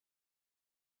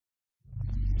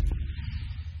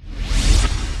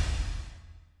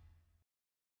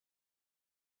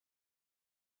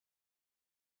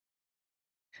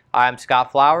I'm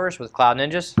Scott Flowers with Cloud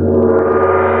Ninjas.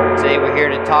 Today we're here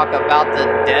to talk about the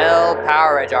Dell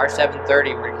PowerEdge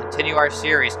R730. We're going to continue our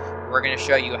series. We're going to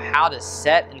show you how to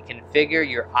set and configure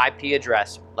your IP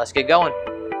address. Let's get going.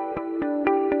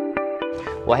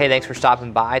 Well, hey, thanks for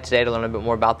stopping by today to learn a bit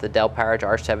more about the Dell PowerEdge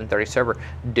R730 server.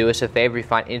 Do us a favor, if you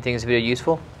find anything in this video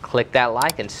useful, click that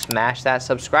like and smash that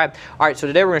subscribe. All right, so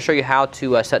today we're going to show you how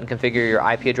to set and configure your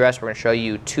IP address. We're going to show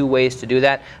you two ways to do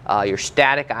that, your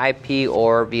static IP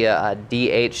or via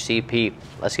DHCP.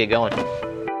 Let's get going.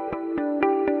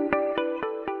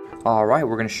 Alright,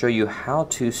 we're going to show you how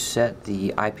to set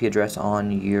the IP address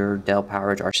on your Dell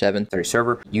PowerEdge R730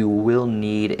 server. You will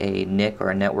need a NIC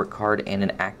or a network card and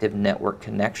an active network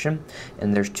connection.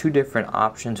 And there's two different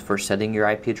options for setting your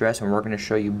IP address, and we're going to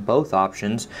show you both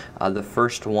options. The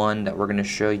first one that we're going to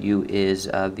show you is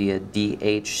via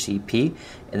DHCP,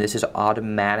 and this is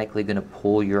automatically going to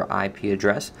pull your IP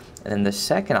address. And then the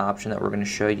second option that we're going to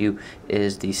show you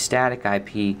is the static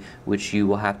IP, which you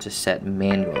will have to set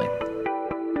manually.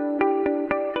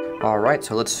 Alright,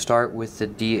 so let's start with the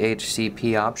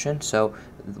DHCP option. So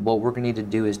what we're going to need to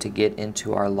do is to get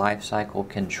into our Lifecycle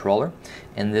controller,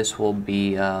 and this will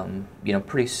be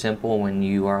pretty simple. When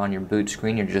you are on your boot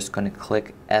screen, you're just going to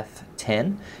click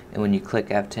F10, and when you click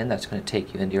F10, that's going to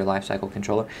take you into your Lifecycle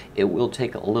controller. It will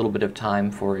take a little bit of time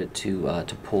for it to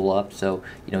pull up, so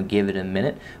give it a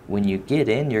minute. When you get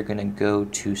in, you're going to go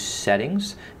to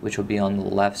Settings, which will be on the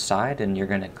left side, and you're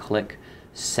going to click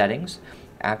Settings.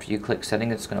 After you click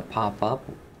Settings, it's going to pop up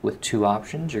with two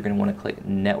options. You're going to want to click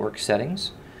Network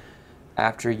Settings.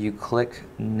 After you click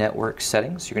Network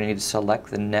Settings, you're going to need to select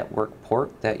the network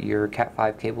port that your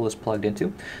Cat5 cable is plugged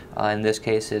into. In this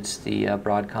case, it's the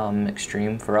Broadcom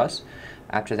Extreme for us.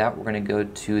 After that, we're going to go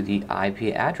to the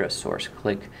IP address source.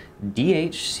 Click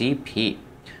DHCP.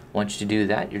 Once you do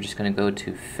that, you're just going to go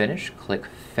to Finish. Click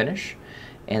Finish.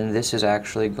 And this is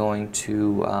actually going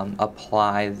to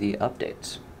apply the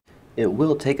updates. It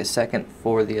will take a second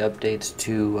for the updates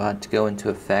to go into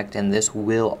effect, and this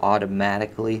will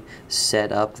automatically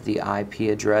set up the IP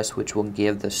address, which will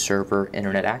give the server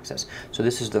internet access. So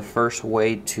this is the first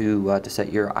way to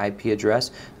set your IP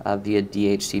address via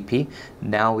DHCP.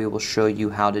 Now we will show you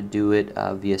how to do it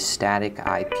via static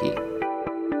IP.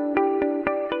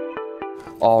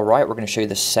 Alright, we're going to show you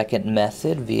the second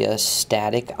method via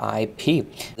static IP.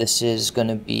 This is going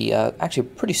to be actually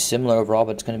pretty similar overall,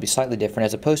 but it's going to be slightly different.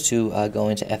 As opposed to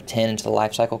going to F10 into the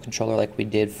Lifecycle controller like we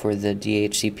did for the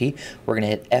DHCP, we're going to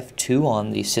hit F2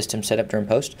 on the System Setup during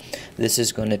Post. This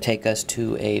is going to take us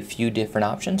to a few different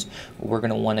options. We're going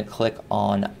to want to click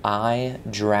on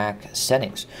iDRAC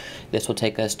Settings. This will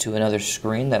take us to another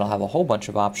screen that'll have a whole bunch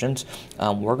of options.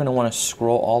 We're going to want to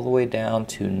scroll all the way down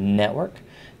to Network.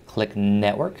 Click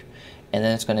Network, and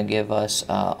then it's going to give us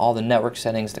all the network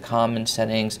settings, the common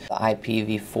settings, the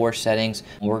IPv4 settings.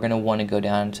 We're going to want to go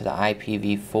down to the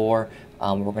IPv4.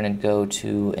 We're going to go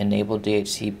to Enable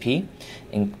DHCP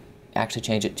and actually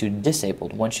change it to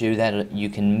Disabled. Once you do that, you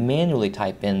can manually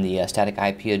type in the static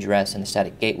IP address and the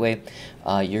static gateway.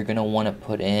 You're going to want to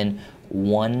put in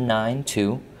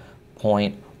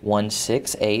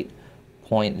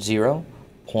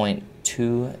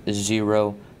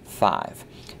 192.168.0.205.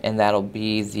 And that'll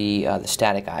be the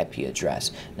static IP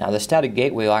address. Now the static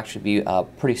gateway will actually be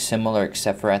pretty similar,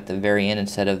 except for at the very end,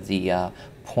 instead of the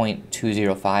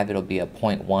 0.205, it'll be a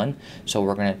 0.1. So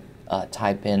we're going to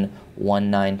type in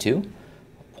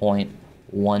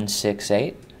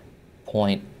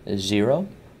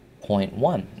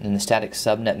 192.168.0.1, and the static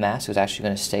subnet mask is actually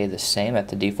going to stay the same at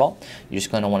the default. You're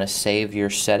just going to want to save your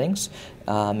settings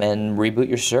and reboot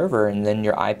your server, and then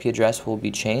your IP address will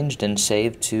be changed and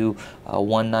saved to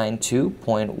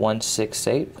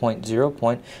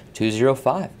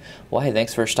 192.168.0.205. Well, hey,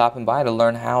 thanks for stopping by to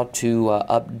learn how to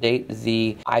update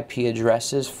the IP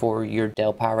addresses for your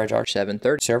Dell PowerEdge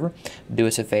R730 server. Do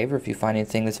us a favor, if you find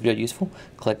anything in this video useful,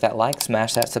 click that like,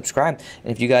 smash that subscribe.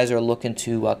 And if you guys are looking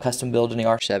to custom build any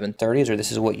R730s, or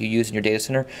this is what you use in your data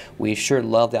center, we sure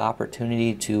love the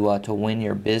opportunity to win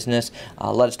your business.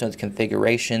 Let us know the configurations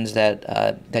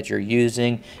that you're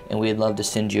using, and we'd love to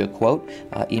send you a quote.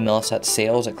 Email us at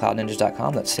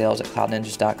sales@cloudninjas.com. That's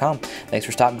sales@cloudninjas.com. Thanks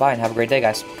for stopping by, and have a great day,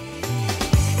 guys.